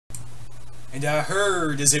and I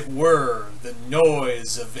heard, as it were, the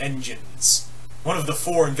noise of engines. One of the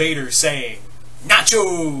 4 invaders saying,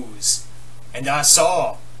 "Nachos!" And I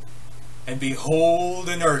saw, and behold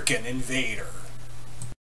an Urkin invader.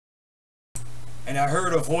 And I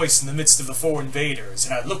heard a voice in the midst of the 4 invaders,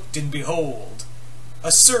 and I looked, and behold,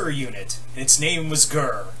 a Sur unit, and its name was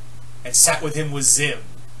Gur, and sat with him was Zim,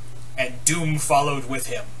 and Doom followed with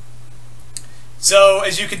him. So,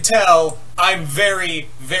 as you can tell, I'm very,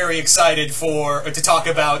 very excited to talk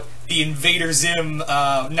about the Invader Zim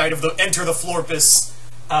Night of the Enter the Florpus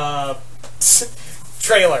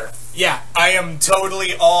trailer. Yeah, I am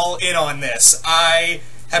totally all in on this. I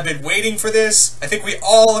have been waiting for this. I think we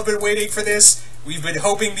all have been waiting for this. We've been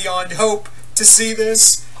hoping beyond hope to see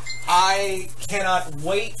this. I cannot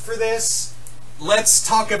wait for this. Let's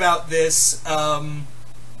talk about this.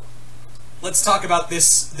 Let's talk about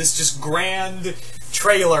this just grand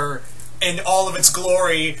trailer in all of its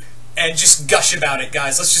glory and just gush about it,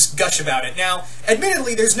 guys. Let's just gush about it. Now,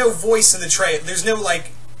 admittedly, there's no voice in the trailer. There's no,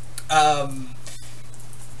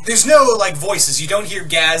 voices. You don't hear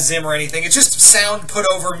Gaz, Zim, or anything. It's just sound put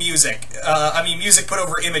over music. Music put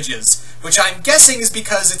over images, which I'm guessing is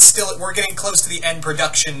because we're getting close to the end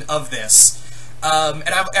production of this. And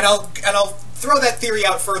I'll throw that theory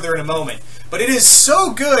out further in a moment. But it is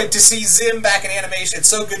so good to see Zim back in animation. It's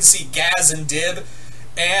so good to see Gaz and Dib.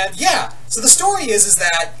 And yeah, so the story is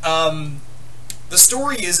that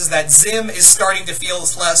Zim is starting to feel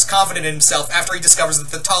less confident in himself after he discovers that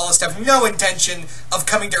the Tallest have no intention of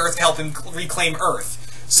coming to Earth to help him reclaim Earth.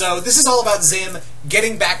 So this is all about Zim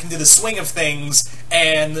getting back into the swing of things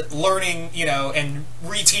and learning, and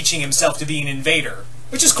reteaching himself to be an invader,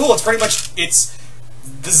 which is cool. It's pretty much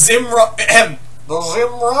the Zim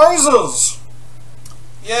rises.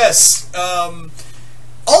 Yes.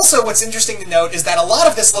 Also, what's interesting to note is that a lot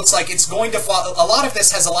of this looks like it's going to follow. A lot of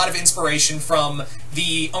this has a lot of inspiration from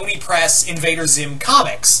the Oni Press Invader Zim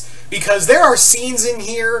comics, because there are scenes in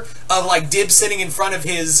here of Dib sitting in front of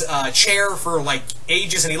his chair for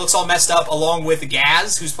ages, and he looks all messed up, along with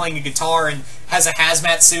Gaz, who's playing a guitar and has a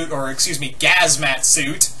hazmat suit, or excuse me, Gazmat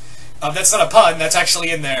suit. That's not a pun. That's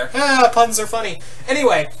actually in there. Puns are funny.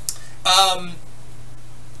 Anyway.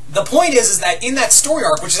 The point is that in that story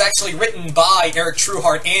arc, which is actually written by Eric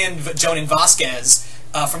Trueheart and Jonan Vasquez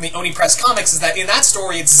from the Oni Press comics, is that in that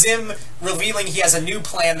story it's Zim revealing he has a new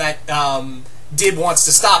plan that Dib wants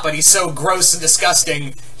to stop, but he's so gross and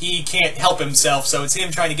disgusting he can't help himself, so it's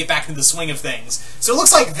him trying to get back into the swing of things. So it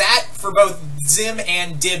looks like that for both Zim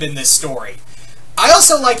and Dib in this story. I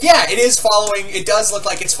also it does look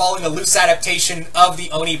like it's following a loose adaptation of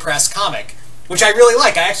the Oni Press comic, which I really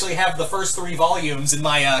like. I actually have the first 3 volumes in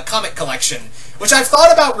my comic collection, which I've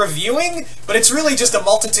thought about reviewing, but it's really just a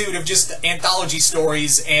multitude of just anthology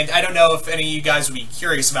stories, and I don't know if any of you guys would be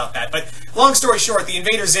curious about that. But long story short, the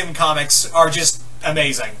Invader Zim comics are just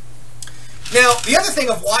amazing. Now, the other thing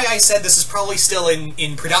of why I said this is probably still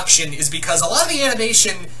in production is because a lot of the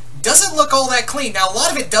animation doesn't look all that clean. Now,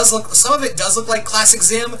 some of it does look like classic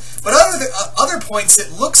Zim, but other points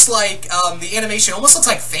it looks like the animation almost looks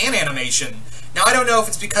like fan animation. Now, I don't know if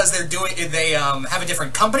it's because they have a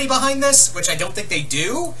different company behind this, which I don't think they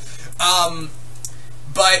do,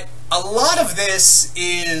 but a lot of this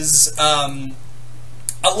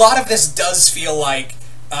does feel like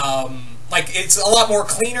it's a lot more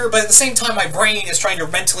cleaner, but at the same time my brain is trying to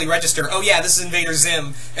mentally register, oh yeah, this is Invader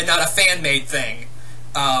Zim and not a fan-made thing.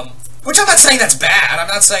 Which I'm not saying that's bad. I'm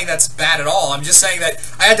not saying that's bad at all. I'm just saying that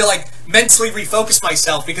I had to, mentally refocus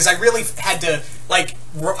myself, because I really had to,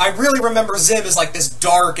 I really remember Zim as, this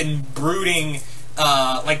dark and brooding,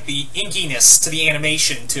 the inkiness to the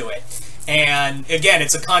animation to it. And, again,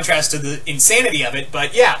 it's a contrast to the insanity of it,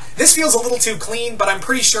 but, yeah, this feels a little too clean, but I'm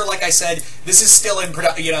pretty sure, like I said, this is still in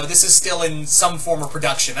this is still in some form of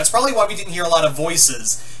production. That's probably why we didn't hear a lot of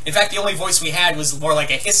voices. In fact, the only voice we had was more like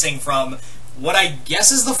a hissing from what I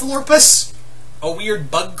guess is the Florpus, a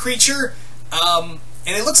weird bug creature, and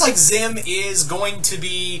it looks like Zim is going to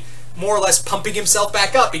be more or less pumping himself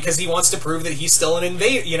back up because he wants to prove that he's still an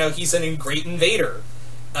invader, he's a great invader.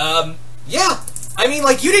 Yeah, I mean,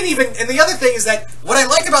 you didn't even, and the other thing is that, what I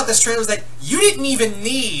like about this trailer is that you didn't even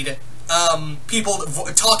need people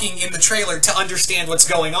talking in the trailer to understand what's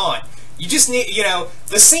going on. You just need,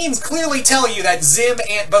 the scenes clearly tell you that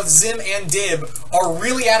both Zim and Dib are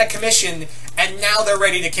really out of commission, and now they're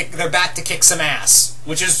they're back to kick some ass,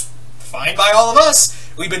 which is fine by all of us.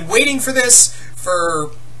 We've been waiting for this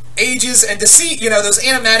for ages, and to see, those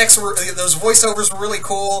animatics those voiceovers were really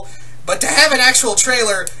cool, but to have an actual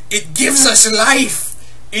trailer, it gives us life!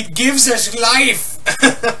 It gives us life!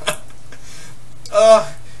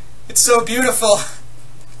 Oh, it's so beautiful.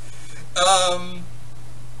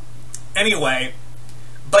 Anyway,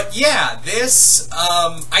 but yeah, this,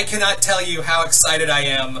 I cannot tell you how excited I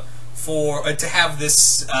am for, to have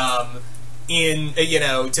this, to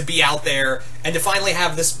be out there, and to finally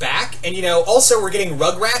have this back. And, also we're getting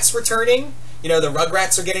Rugrats returning. The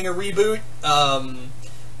Rugrats are getting a reboot.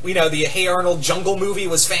 The Hey Arnold Jungle movie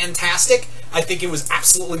was fantastic. I think it was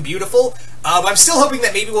absolutely beautiful. I'm still hoping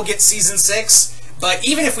that maybe we'll get Season 6, but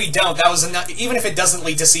even if we don't, even if it doesn't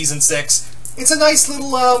lead to Season 6, it's a nice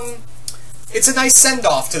little, it's a nice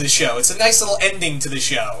send-off to the show. It's a nice little ending to the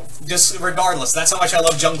show. Just regardless, that's how much I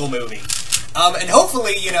love Jungle Movie. And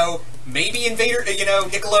hopefully, maybe Invader,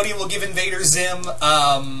 Nickelodeon will give Invader Zim,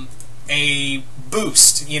 a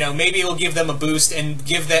boost. Maybe it'll give them a boost and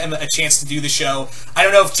give them a chance to do the show. I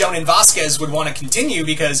don't know if Jonan Vasquez would want to continue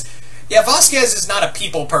because, yeah, Vasquez is not a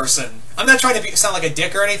people person. I'm not trying to sound like a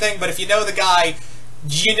dick or anything, but if you know the guy,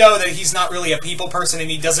 you know that he's not really a people person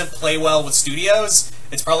and he doesn't play well with studios.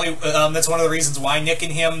 It's probably, that's one of the reasons why Nick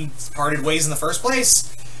and him parted ways in the first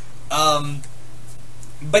place.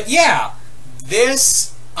 But yeah,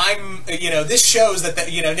 this shows that,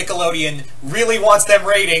 Nickelodeon really wants them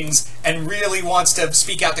ratings and really wants to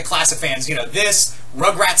speak out to classic fans. This,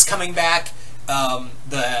 Rugrats coming back,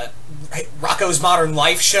 the Rocko's Modern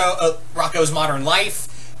Life show, Rocko's Modern Life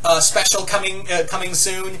special coming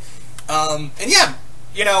soon. And yeah,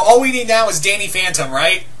 all we need now is Danny Phantom,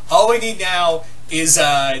 right? All we need now is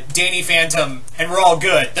Danny Phantom, and we're all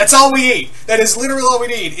good. That's all we need. That is literally all we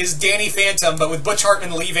need, is Danny Phantom, but with Butch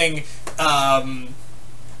Hartman leaving, having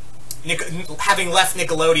left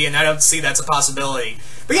Nickelodeon, I don't see that's a possibility.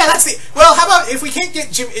 But yeah, that's the... Well, how about if we can't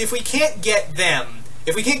get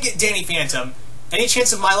Danny Phantom, any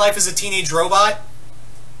chance of My Life as a Teenage Robot?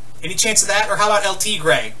 Any chance of that? Or how about El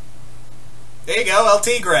Tigre? There you go, El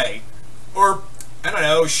Tigre. Or, I don't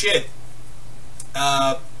know, shit.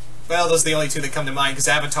 Well, those are the only two that come to mind, because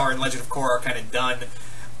Avatar and Legend of Korra are kind of done.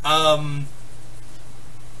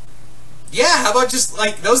 Yeah, how about just,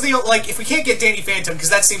 those are the, if we can't get Danny Phantom, because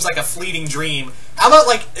that seems like a fleeting dream, how about,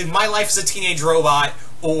 My Life as a Teenage Robot,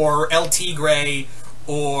 or El Tigre,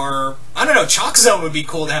 or, I don't know, Chalk Zone would be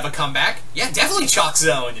cool to have a comeback. Yeah, definitely Chalk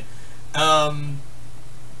Zone.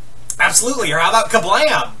 Absolutely, or how about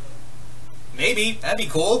Kablam? Maybe, that'd be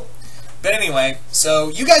cool. But anyway, so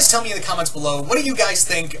you guys tell me in the comments below, what do you guys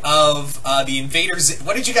think of the Invader Zim?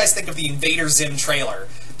 What did you guys think of the Invader Zim trailer?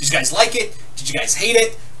 Did you guys like it? Did you guys hate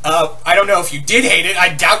it? I don't know if you did hate it.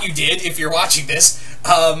 I doubt you did if you're watching this.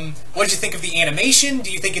 What did you think of the animation?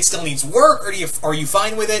 Do you think it still needs work, or are you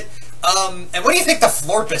fine with it? And what do you think the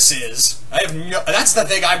Florpus is? That's the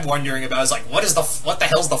thing I'm wondering about. Is what the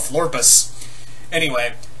hell's the Florpus?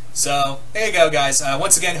 Anyway. So, there you go, guys.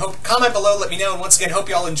 Once again, comment below, let me know, and once again, hope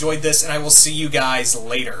you all enjoyed this, and I will see you guys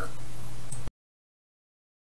later.